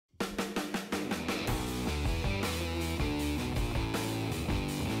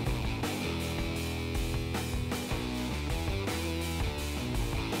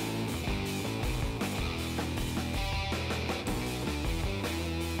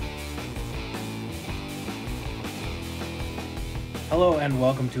Hello and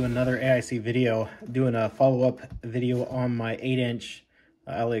welcome to another AIC video, doing a follow-up video on my 8-inch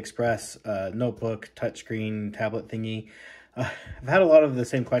AliExpress notebook, touchscreen, tablet thingy. I've had a lot of the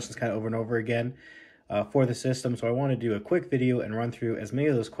same questions kind of over and over again for the system, so I want to do a quick video and run through as many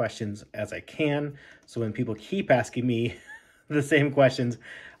of those questions as I can, so when people keep asking me the same questions,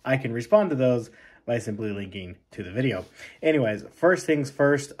 I can respond to those by simply linking to the video. Anyways, first things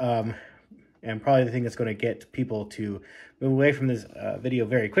first, and probably the thing that's going to get people to move away from this video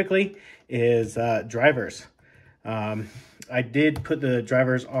very quickly is drivers. I did put the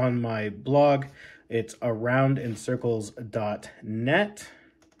drivers on my blog. It's aroundincircles.net.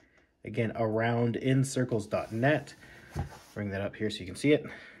 Again, aroundincircles.net. Bring that up here so you can see it.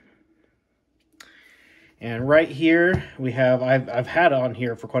 And right here we have, I've had on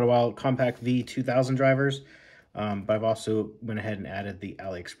here for quite a while, Compact V 2000 drivers. But I've also went ahead and added the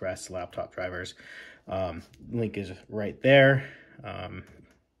AliExpress laptop drivers. Link is right there. I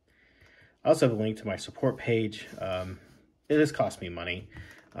also have a link to my support page. It has cost me money.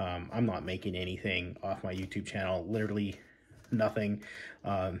 I'm not making anything off my YouTube channel, literally nothing.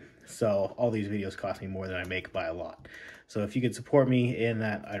 So all these videos cost me more than I make by a lot. So if you could support me in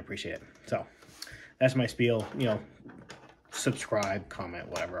that, I'd appreciate it. So that's my spiel, you know, subscribe, comment,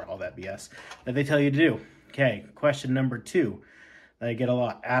 whatever, all that BS that they tell you to do. Okay, question number 2 that I get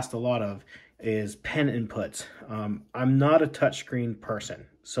asked a lot of is pen inputs. I'm not a touchscreen person,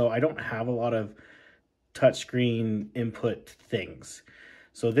 so I don't have a lot of touchscreen input things.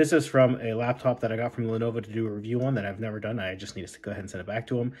 So this is from a laptop that I got from Lenovo to do a review on that I've never done. I just need to go ahead and send it back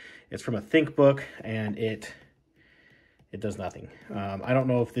to them. It's from a ThinkBook, and it does nothing. I don't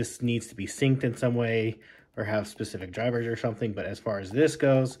know if this needs to be synced in some way or have specific drivers or something, but as far as this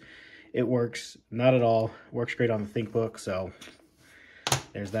goes, it works not at all. Works great on the ThinkBook, so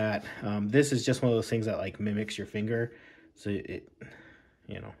there's that. This is just one of those things that like mimics your finger, so it,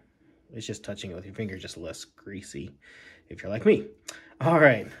 you know, it's just touching it with your finger, just less greasy if you're like me. All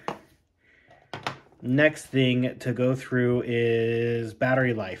right. Next thing to go through is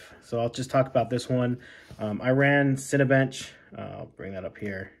battery life. So I'll just talk about this one. I ran Cinebench. I'll bring that up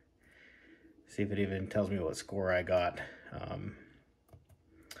here. See if it even tells me what score I got.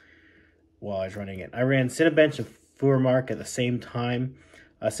 While I was running it, I ran Cinebench and Furmark at the same time.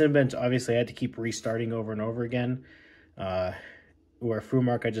 Cinebench, obviously, I had to keep restarting over and over again. Where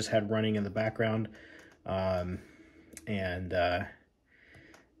Furmark, I just had running in the background. I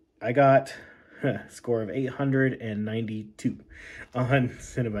got a score of 892 on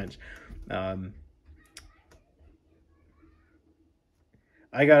Cinebench.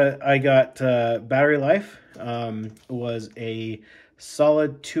 I got battery life was a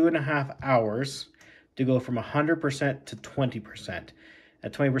solid 2.5 hours to go from 100% to 20%.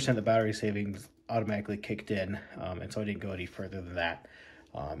 At 20%, the battery savings automatically kicked in, and so I didn't go any further than that.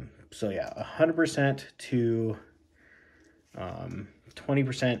 So yeah, 100% to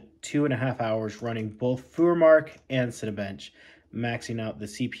 20%, 2.5 hours running both Furmark and Cinebench, maxing out the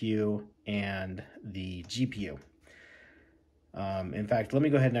CPU and the GPU. In fact, let me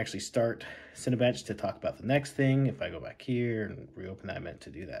go ahead and actually start Cinebench to talk about the next thing. If I go back here and reopen that, I meant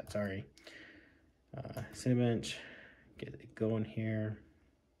to do that, sorry. Cinebench, get it going here.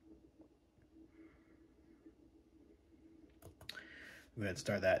 Go ahead and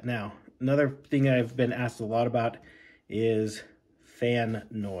start that. Now, another thing I've been asked a lot about is fan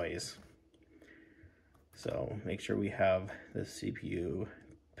noise. So make sure we have the CPU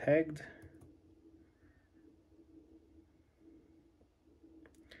pegged.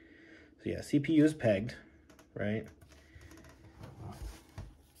 So yeah, CPU is pegged, right?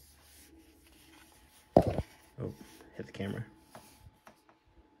 Oh, hit the camera.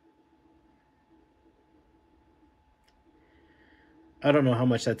 I don't know how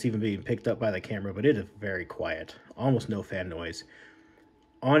much that's even being picked up by the camera, but it is very quiet. Almost no fan noise.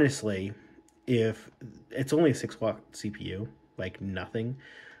 Honestly, if it's only a 6-watt CPU, like nothing,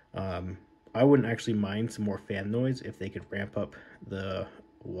 I wouldn't actually mind some more fan noise if they could ramp up the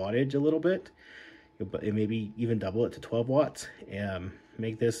wattage a little bit, but maybe even double it to 12 watts and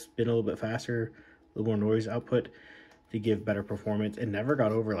make this spin a little bit faster, a little more noise output to give better performance. It never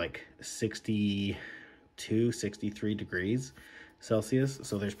got over like 62, 63 degrees Celsius,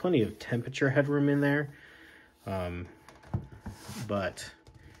 so there's plenty of temperature headroom in there, but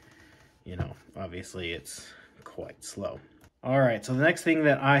you know, obviously it's quite slow. All right, so the next thing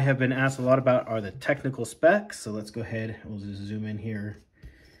that I have been asked a lot about are the technical specs. So let's go ahead, we'll just zoom in here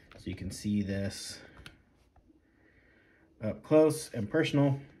so you can see this up close and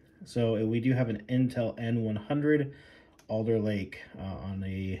personal. So we do have an Intel N100 Alder Lake on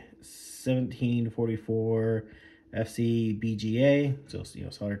a 1744 FCBGA, so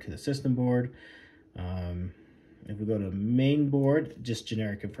solder to the system board. If we go to main board, just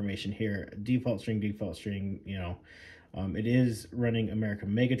generic information here, default string, it is running American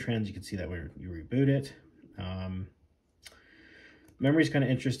Megatrends. You can see that when you reboot it. Memory is kind of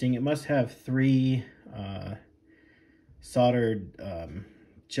interesting. It must have 3 soldered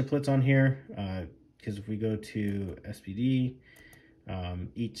chiplets on here, because if we go to SPD,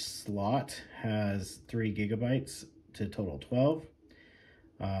 each slot has 3 gigabytes to total 12.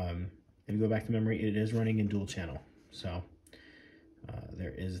 If you go back to memory, it is running in dual channel. So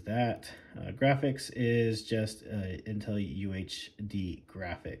there is that. Graphics is just Intel UHD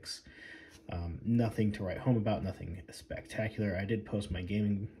graphics. Nothing to write home about, nothing spectacular. I did post my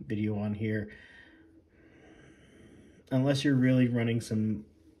gaming video on here. Unless you're really running some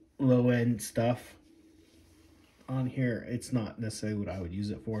low-end stuff on here, it's not necessarily what I would use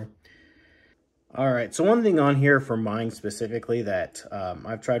it for. All right, so one thing on here for mine specifically that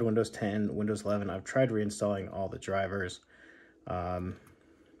I've tried Windows 10, Windows 11, I've tried reinstalling all the drivers, but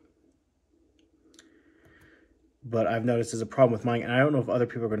I've noticed there's a problem with mine, and I don't know if other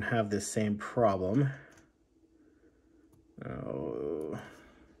people are going to have this same problem. Oh.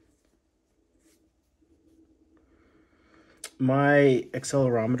 My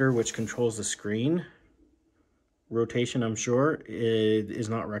accelerometer, which controls the screen rotation, I'm sure, it is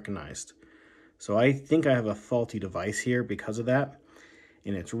not recognized. So I think I have a faulty device here because of that,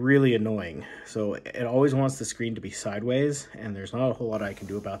 and it's really annoying. So it always wants the screen to be sideways, and there's not a whole lot I can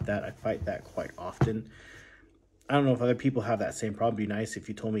do about that. I fight that quite often. I don't know if other people have that same problem. It'd be nice if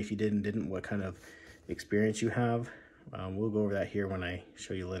you told me if you didn't, what kind of experience you have. We'll go over that here when I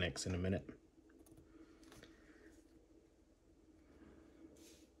show you Linux in a minute.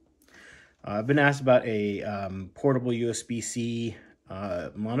 I've been asked about a portable USB-C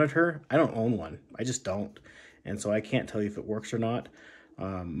monitor. I don't own one. I just don't. And so I can't tell you if it works or not.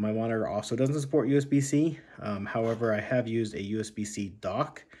 My monitor also doesn't support USB-C. However, I have used a USB-C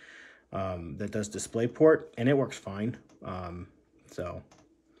dock that does DisplayPort, and it works fine. So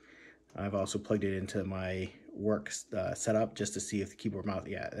I've also plugged it into my work setup just to see if the keyboard mouse,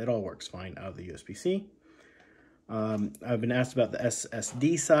 yeah, it all works fine out of the USB-C. I've been asked about the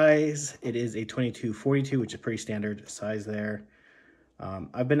SSD size. It is a 2242, which is pretty standard size there.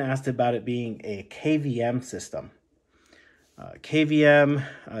 I've been asked about it being a KVM system. KVM,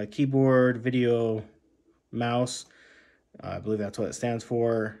 keyboard, video, mouse. I believe that's what it stands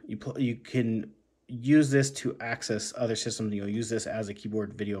for. You can use this to access other systems. You'll use this as a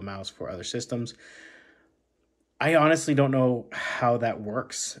keyboard, video, mouse for other systems. I honestly don't know how that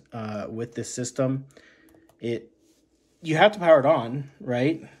works with this system. You have to power it on,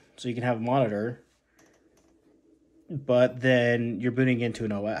 right? So you can have a monitor, but then you're booting into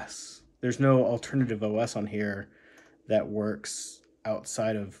an OS. There's no alternative OS on here that works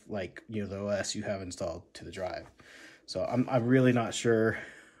outside of the OS you have installed to the drive. So I'm really not sure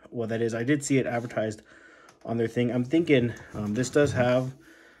what that is. I did see it advertised on their thing. I'm thinking this does have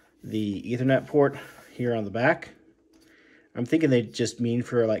the Ethernet port here on the back. I'm thinking they just mean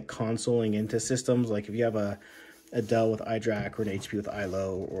for consoling into systems. Like if you have a Dell with iDRAC or an HP with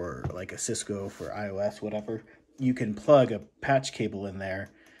iLO or like a Cisco for iOS, whatever, you can plug a patch cable in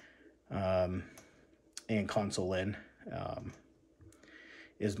there and console in,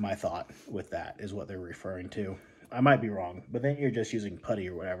 is my thought with that, is what they're referring to. I might be wrong, but then you're just using PuTTY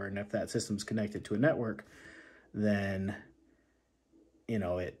or whatever, and if that system's connected to a network, then,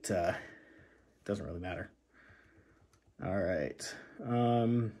 it doesn't really matter. All right.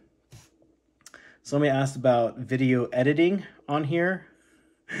 Somebody asked about video editing on here.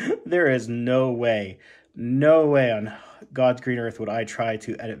 There is no way on God's green earth would I try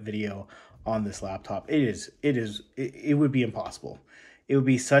to edit video on this laptop. It would be impossible. It would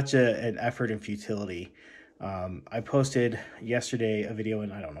be such an effort and futility. I posted yesterday a video,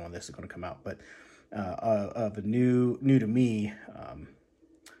 and I don't know when this is going to come out, but of a new to me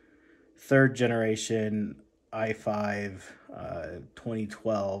 3rd generation i5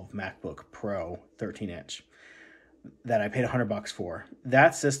 2012 MacBook Pro 13-inch that I paid $100 for.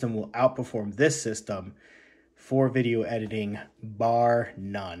 That system will outperform this system for video editing, bar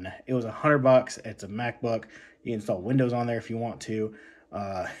none. It was $100. It's a MacBook. You can install Windows on there if you want to.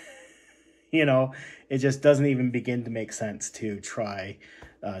 It just doesn't even begin to make sense to try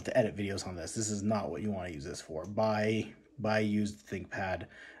to edit videos on this. This is not what you want to use this for. Buy used ThinkPad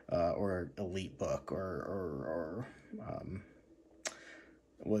or EliteBook or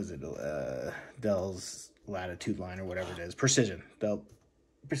what is it? Dell's Latitude line or whatever it is. Dell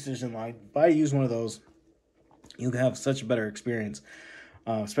Precision line. Use one of those. You'll have such a better experience,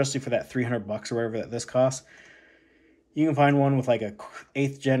 especially for that $300 or whatever that this costs. You can find one with like a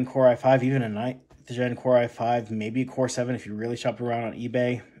 8th gen Core i5, even a 9th gen Core i5, maybe a Core 7 if you really shop around on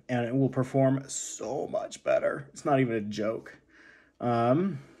eBay, and it will perform so much better. It's not even a joke.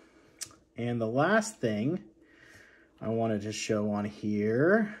 And the last thing I wanted to show on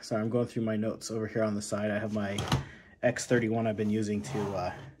here, so I'm going through my notes over here on the side. I have my X31 I've been using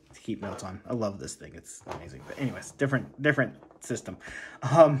to keep notes on. I love this thing. It's amazing. But anyways, different system.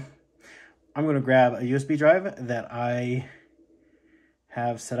 I'm going to grab a USB drive that I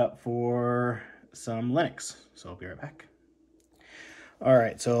have set up for some Linux. So I'll be right back. All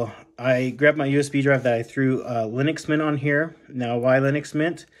right, so I grabbed my USB drive that I threw Linux Mint on here. Now, why Linux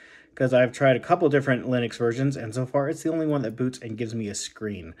Mint? Because I've tried a couple different Linux versions, and so far it's the only one that boots and gives me a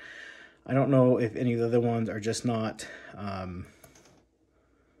screen. I don't know if any of the other ones are just not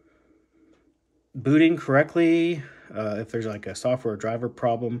booting correctly, if there's like a software driver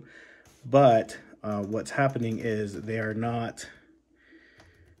problem, but what's happening is they are not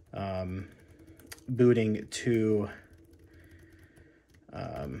booting to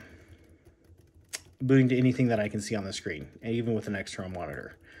anything that I can see on the screen, and even with an external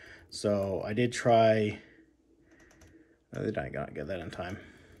monitor. So I did try, I did not get that in time.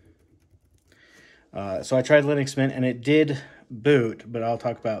 So I tried Linux Mint and it did boot, but I'll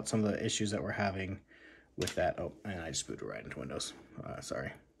talk about some of the issues that we're having with that. Oh, and I just booted right into Windows.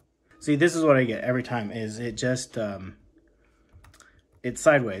 Sorry. See, this is what I get every time, is it just, it's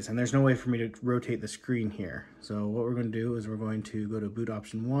sideways, and there's no way for me to rotate the screen here. So what we're going to do is we're going to go to boot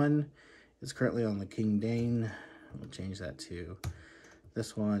option 1. It's currently on the King Dane. We'll change that to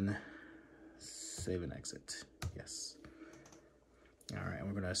this one. Save and exit. Yes. All right,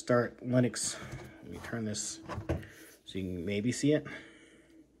 we're going to start Linux. Let me turn this so you can maybe see it.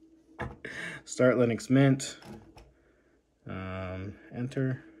 Start Linux Mint.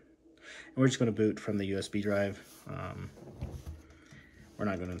 Enter. And we're just going to boot from the USB drive. We're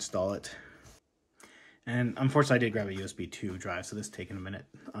not going to install it. And unfortunately, I did grab a USB 2 drive, so this is taking a minute.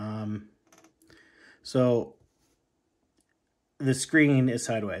 So the screen is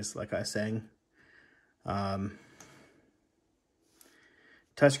sideways, like I was saying.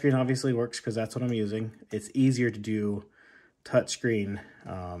 Touchscreen obviously works because that's what I'm using. It's easier to do touchscreen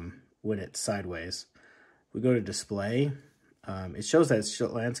when it's sideways. We go to display. It shows that it's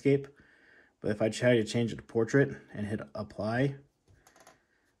landscape, but if I try to change it to portrait and hit apply,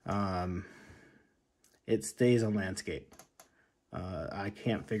 it stays on landscape. I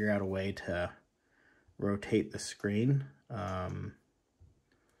can't figure out a way to rotate the screen.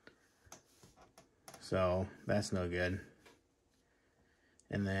 So that's no good.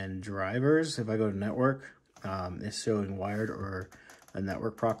 And then drivers, if I go to network, it's showing wired or a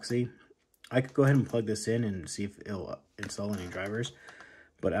network proxy. I could go ahead and plug this in and see if it'll install any drivers,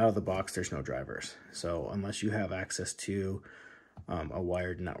 but out of the box, there's no drivers. So unless you have access to a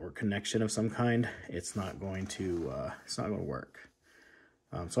wired network connection of some kind, it's not going to work.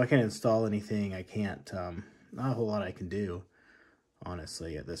 So I can't install anything. I can't, not a whole lot I can do,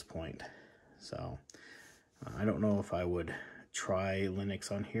 honestly, at this point. So I don't know if I would try Linux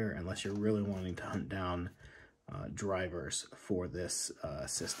on here unless you're really wanting to hunt down drivers for this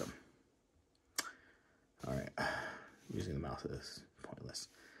system. All right, using the mouse is pointless.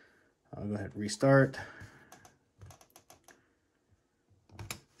 I'll go ahead and restart.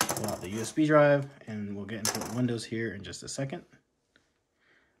 Pull out the USB drive, and we'll get into Windows here in just a second.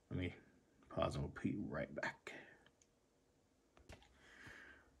 Let me pause and we'll be right back.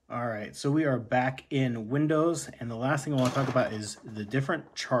 All right, so we are back in Windows, and the last thing I want to talk about is the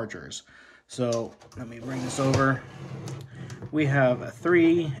different chargers. So let me bring this over. We have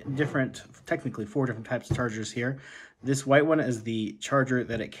technically four different types of chargers here. This white one is the charger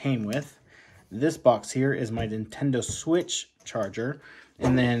that it came with. This box here is my Nintendo Switch charger,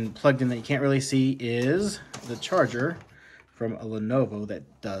 and then plugged in that you can't really see is the charger from a Lenovo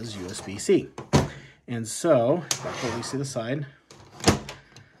that does USB-C. And so, if I pull these to the side,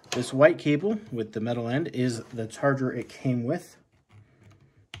 this white cable with the metal end is the charger it came with.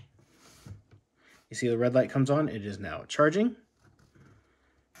 You see the red light comes on, it is now charging.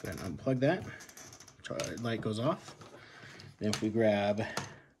 Then unplug that, light goes off. Then if we grab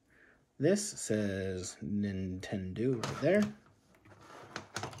this, it says Nintendo right there.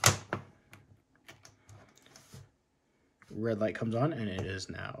 Red light comes on and it is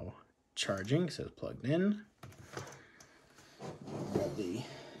now charging, it says plugged in. Grab the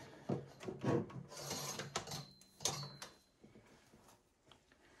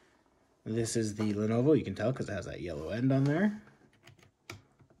This is the Lenovo, you can tell because it has that yellow end on there.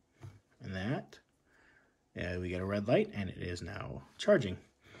 And that. We get a red light and it is now charging.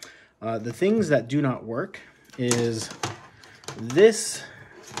 The things that do not work is This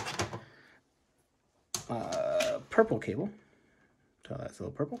purple cable, so that's a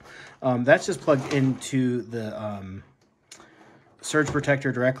little purple, that's just plugged into the surge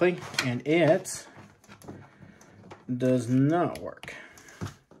protector directly, and it does not work.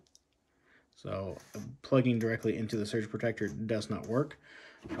 So plugging directly into the surge protector does not work.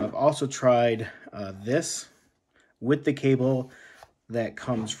 I've also tried this with the cable that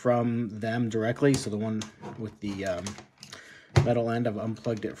comes from them directly. So the one with the metal end, I've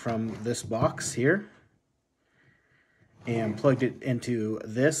unplugged it from this box here and plugged it into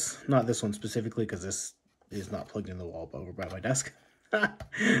this, not this one specifically because this is not plugged in the wall over by my desk.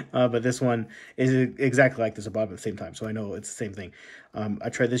 But this one is exactly like this above at the same time, so I know it's the same thing. I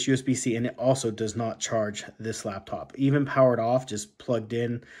tried this USB-C and it also does not charge this laptop. Even powered off, just plugged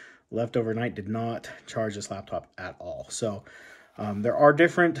in, left overnight, did not charge this laptop at all. So there are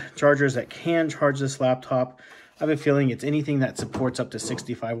different chargers that can charge this laptop. I have a feeling it's anything that supports up to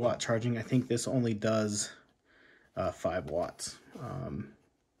 65 watt charging. I think this only does 5 watts.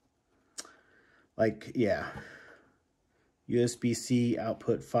 Yeah. USB-C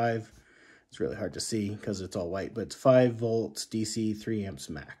output 5. It's really hard to see because it's all white, but it's 5 volts DC, 3 amps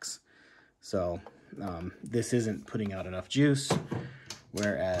max. So this isn't putting out enough juice,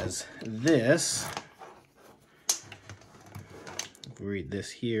 whereas this, if we read this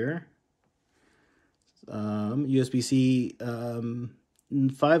here, USB-C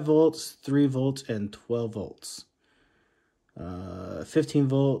 5 volts, 3 volts, and 12 volts. 15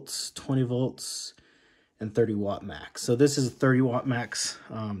 volts, 20 volts, and 30 watt max. So this is a 30 watt max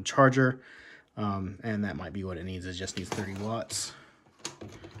charger, and that might be what it needs. It just needs 30 watts.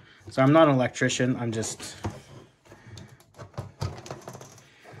 So I'm not an electrician. I'm just,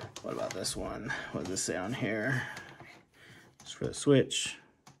 what about this one? What does this say on here? Just for the switch,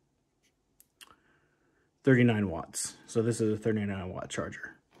 39 watts. So this is a 39 watt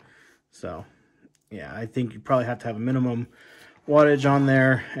charger. So yeah, I think you probably have to have a minimum wattage on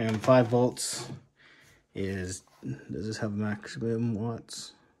there, and 5 volts is, does this have maximum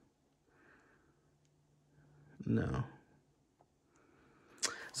watts? No.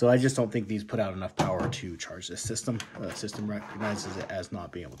 So I just don't think these put out enough power to charge this system. The system recognizes it as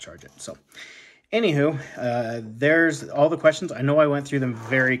not being able to charge it. So anywho, there's all the questions. I know I went through them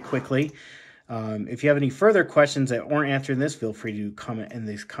very quickly. If you have any further questions that weren't answered in this, feel free to comment in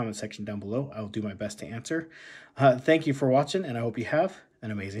the comment section down below. I'll do my best to answer. Thank you for watching, and I hope you have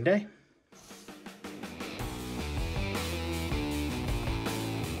an amazing day.